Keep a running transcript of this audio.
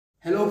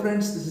Hello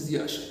friends, this is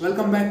Yash.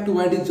 Welcome back to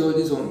YD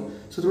Geology Zone.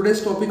 So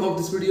today's topic of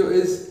this video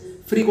is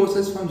free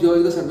courses from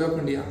Geological Survey of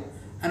India.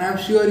 And I'm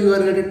sure you are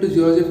related to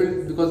geology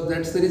field because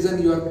that's the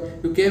reason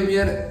you came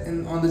here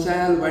on the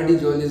channel YD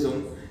Geology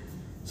Zone.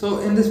 So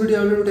in this video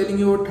I will be telling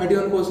you about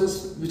 31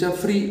 courses which are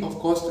free of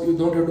cost. You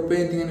don't have to pay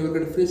anything and you will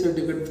get a free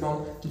certificate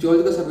from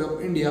Geological Survey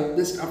of India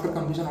just after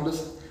completion of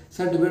this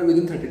certificate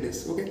within 30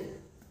 days. Okay.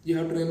 You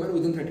have to remember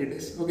within 30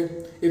 days.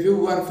 Okay. If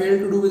you are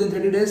failed to do within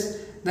 30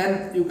 days,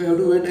 then you have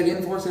to wait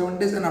again for 7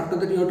 days, and after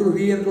that you have to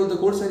re-enroll the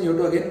course and you have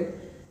to again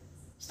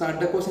start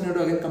the course and you have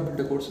to again complete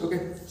the course.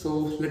 Okay, so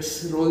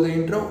let's roll the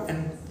intro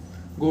and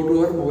go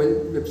to our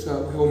mobile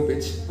website home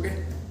page.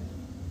 Okay,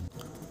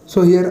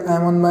 so here I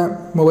am on my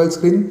mobile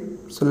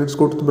screen. So let's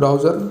go to the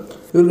browser.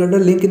 You will get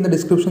a link in the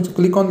description, so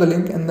click on the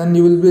link and then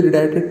you will be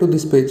redirected to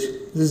this page.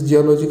 This is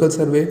Geological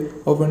Survey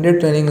of India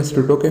Training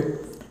Institute. Okay,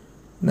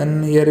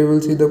 then here you will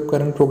see the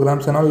current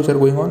programs and all which are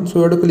going on. So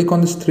you have to click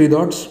on these three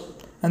dots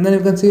and then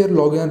you can see here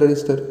login and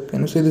register.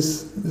 Can you see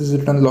this? This is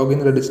written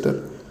login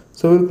register.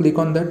 So we'll click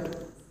on that.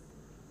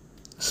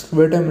 Just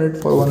wait a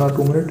minute for 1 or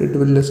 2 minutes. It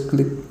will just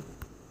click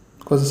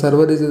because the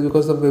server is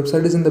because the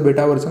website is in the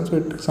beta version,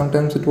 so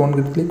sometimes it won't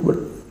get click, but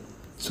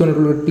soon it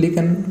will get click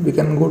and we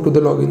can go to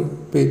the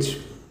login page.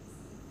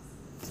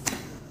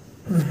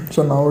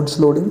 So now it's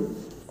loading.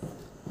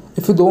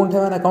 If you don't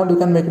have an account, you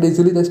can make it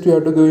easily. Just you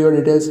have to give your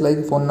details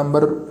like phone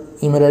number,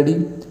 email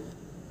ID,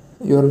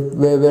 your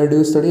where do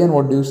you study and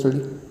what do you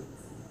study.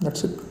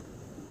 That's it.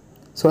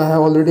 So I have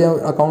already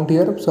an account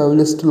here, so I will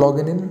just log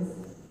in.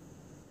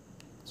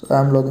 So I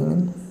am logging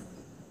in.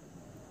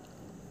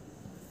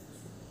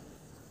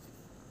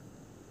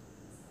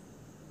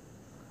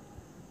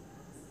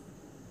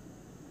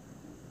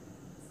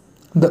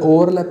 The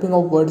overlapping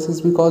of words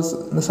is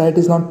because the site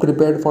is not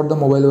prepared for the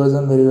mobile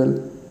version very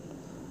well.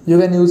 You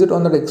can use it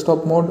on the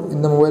desktop mode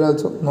in the mobile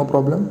also, no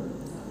problem.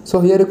 So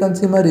here you can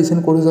see my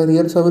recent courses are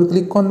here. So I will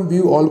click on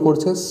view all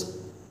courses.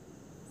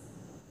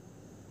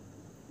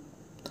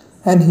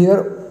 And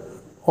here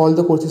all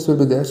the courses will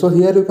be there. So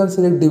here you can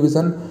select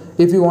division.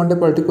 If you want a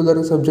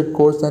particular subject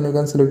course, then you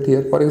can select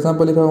here. For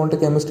example, if I want a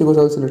chemistry course,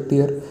 I will select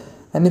here.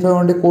 And if I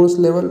want a course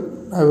level,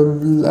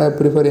 I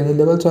prefer any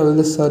level, so I will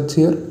just search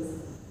here.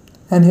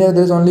 And here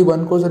there is only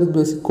one course, that is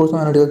basic course on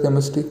analytical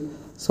chemistry.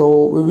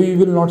 So we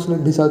will not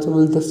select this also,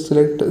 we will just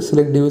select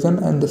division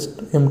and just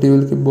empty,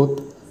 will keep both.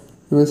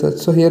 We will search.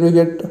 So here we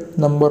get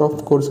number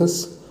of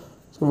courses.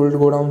 So we will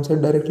go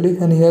downside directly,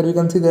 and here we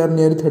can see there are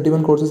nearly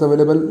 31 courses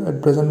available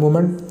at present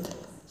moment.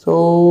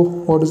 So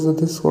what is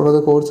this? What are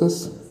the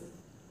courses?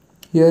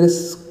 Here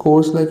is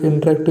course like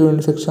interactive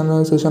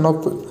intersection session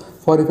of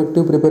for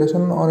effective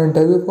preparation or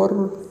interview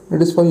for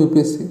it is for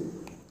UPSC.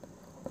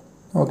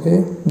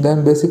 Okay,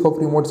 then basic of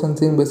remote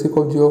sensing, basic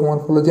of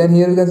geomorphology, and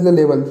here you can see the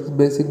level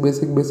basic.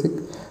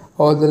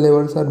 All the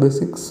levels are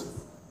basics.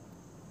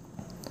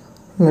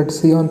 Let's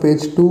see on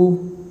page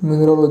 2,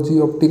 mineralogy,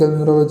 optical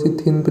mineralogy,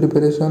 thin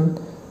preparation,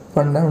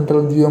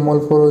 fundamental of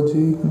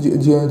geomorphology,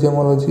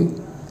 gemology.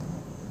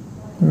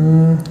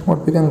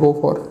 What we can go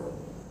for?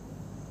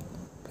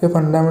 Okay,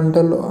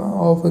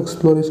 fundamental of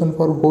exploration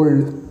for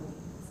gold.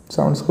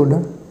 Sounds good,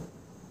 huh?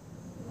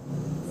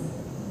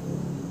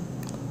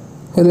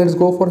 Okay, let's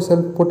go for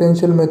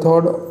self-potential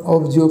method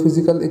of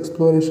geophysical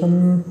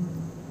exploration.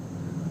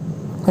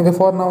 Okay,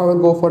 for now I will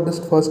go for this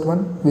first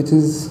one, which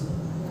is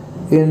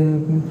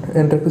in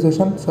interactive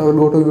session. So I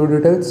will go to view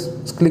details.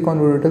 Just click on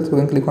view details. You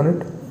can click on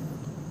it.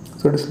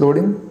 So it is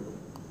loading.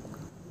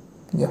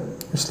 Yeah,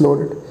 it's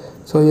loaded.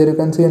 So here you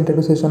can see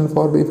interactive session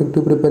for the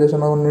effective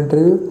preparation of an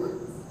interview,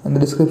 and the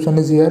description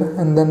is here.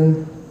 And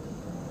then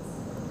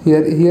here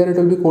it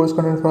will be course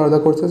content for other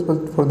courses,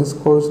 but for this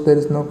course there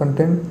is no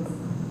content.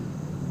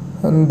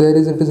 And it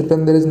is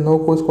written there is no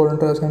course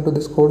coordinator assigned to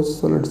this course.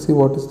 So let's see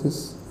what is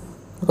this,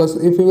 because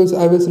if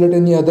I will select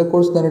any other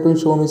course, then it will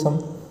show me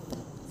some.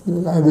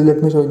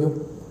 Let me show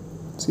you.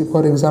 See,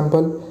 for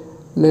example,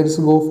 let's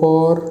go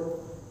for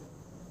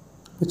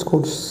which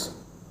course?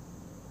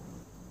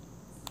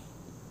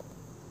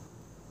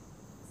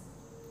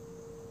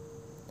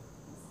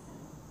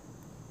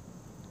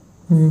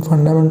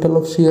 Fundamental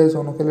of shear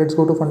zone. Okay, let's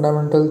go to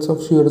fundamentals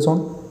of shear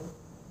zone.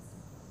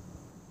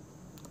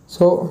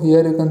 So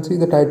here you can see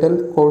the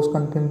title, course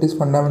content is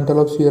fundamental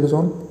of shear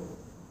zone.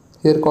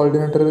 Here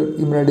coordinator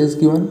email ID is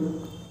given.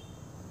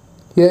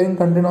 Here in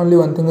content only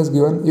one thing is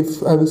given.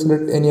 If I will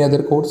select any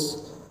other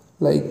course,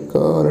 like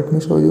let me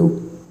show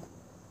you.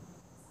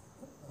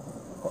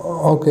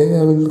 Okay,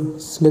 I will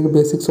select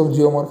basics of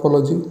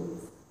geomorphology.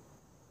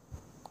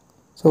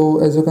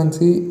 So as you can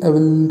see, I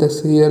will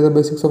just here the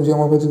basics of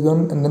geomorphology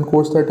given, and then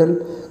course title,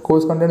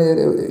 course content here,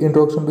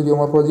 introduction to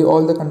geomorphology.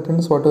 All the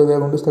contents whatever we are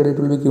going to study, it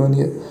will be given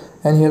here,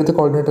 and here the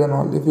coordinator and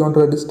all. If you want to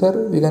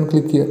register, we can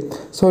click here.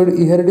 So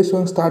here it is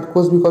showing start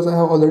course because I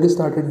have already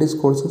started this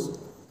course.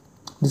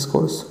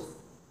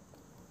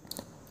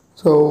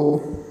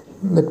 So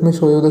let me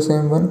show you the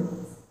same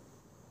one,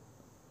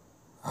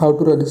 how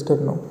to register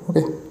now.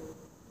 Okay.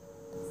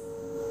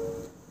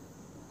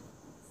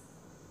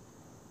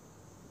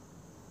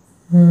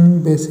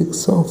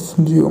 basics of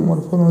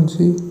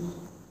geomorphology.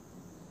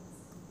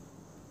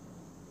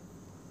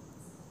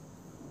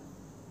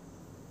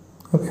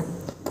 Okay,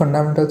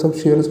 fundamentals of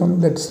shear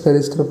zone. Let's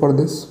register for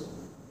this.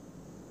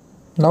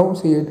 Now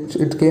see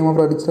it came up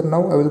register.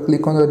 Now I will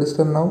click on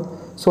register now.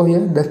 So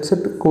here that's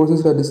it, course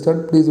is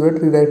registered. Please wait,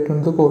 redirect to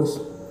the course.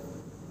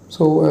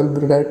 So I will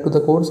redirect to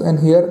the course, and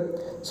here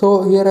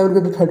I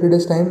will get 30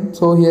 days time.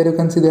 So here you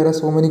can see there are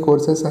so many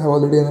courses I have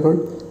already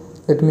enrolled.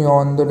 Let me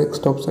on the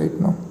desktop site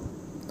now.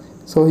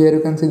 So here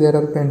you can see there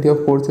are plenty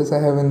of courses I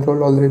have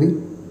enrolled already.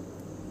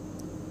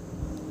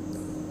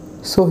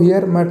 So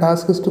here my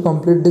task is to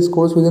complete this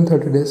course within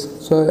 30 days.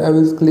 So I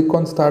will click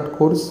on start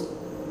course,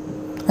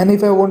 and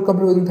if I won't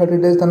complete within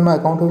 30 days, then my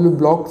account will be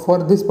blocked for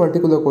this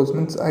particular course.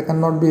 Means I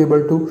cannot be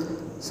able to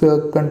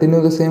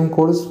continue the same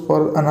course for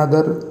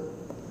another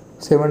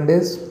 7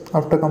 days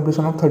after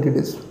completion of 30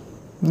 days.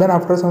 Then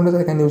after 7 days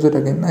I can use it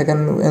again. I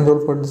can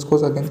enroll for this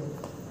course again.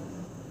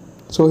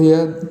 So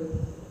here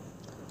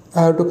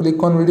I have to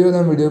click on video,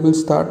 then video will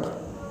start.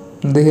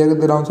 Here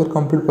the answer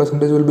complete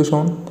percentage will be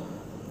shown.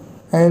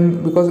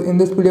 And because in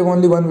this PDF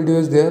only one video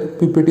is there,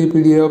 PPT,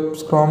 PDF,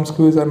 Scrum,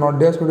 quiz are not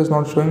there, so it is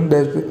not showing.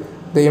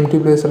 The empty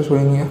place are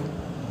showing here.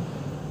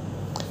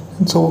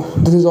 And so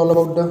this is all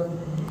about the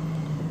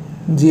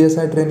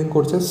GSI training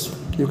courses.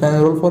 You can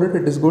enroll for it,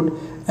 it is good.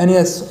 And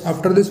yes,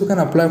 after this you can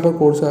apply for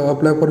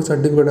apply for a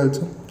certificate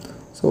also.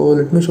 So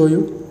let me show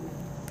you.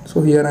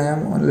 So here I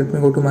am. Let me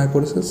go to my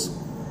courses.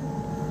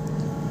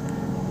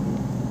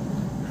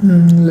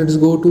 Let's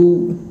go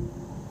to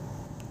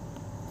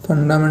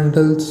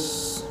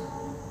fundamentals.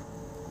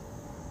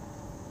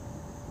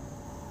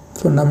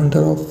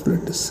 Fundamental of,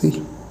 let us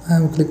see. I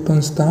have clicked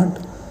on start.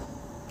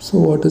 So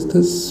what is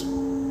this?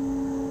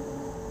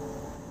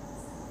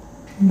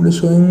 It is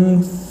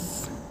showing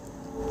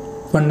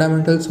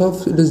fundamentals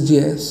of, it is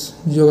GIS,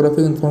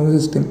 Geographic Information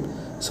System.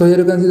 So here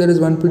you can see there is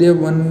one PDF,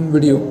 one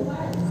video,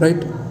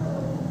 right?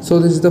 So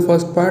this is the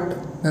first part,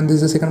 and this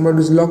is the second part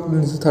is locked,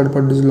 and this is the third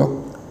part is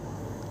locked.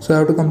 So I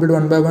have to complete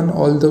one by one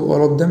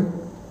all of them,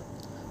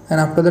 and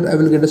after that I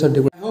will get a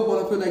certificate. I hope all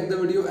of you liked the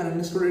video and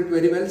understood it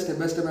very well. Step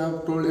by step I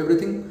have told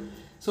everything.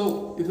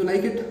 So if you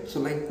like it,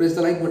 so press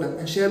the like button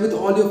and share with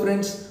all your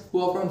friends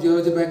who are from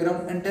geology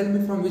background, and tell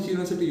me from which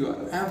university you are.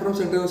 I am from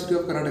Central University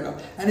of Karnataka,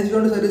 and if you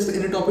want to suggest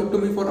any topic to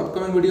me for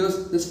upcoming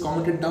videos, just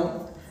comment it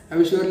down. I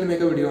will surely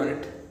make a video on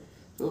it.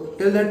 So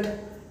till that,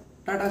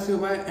 tata, see you,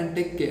 bye, and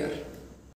take care.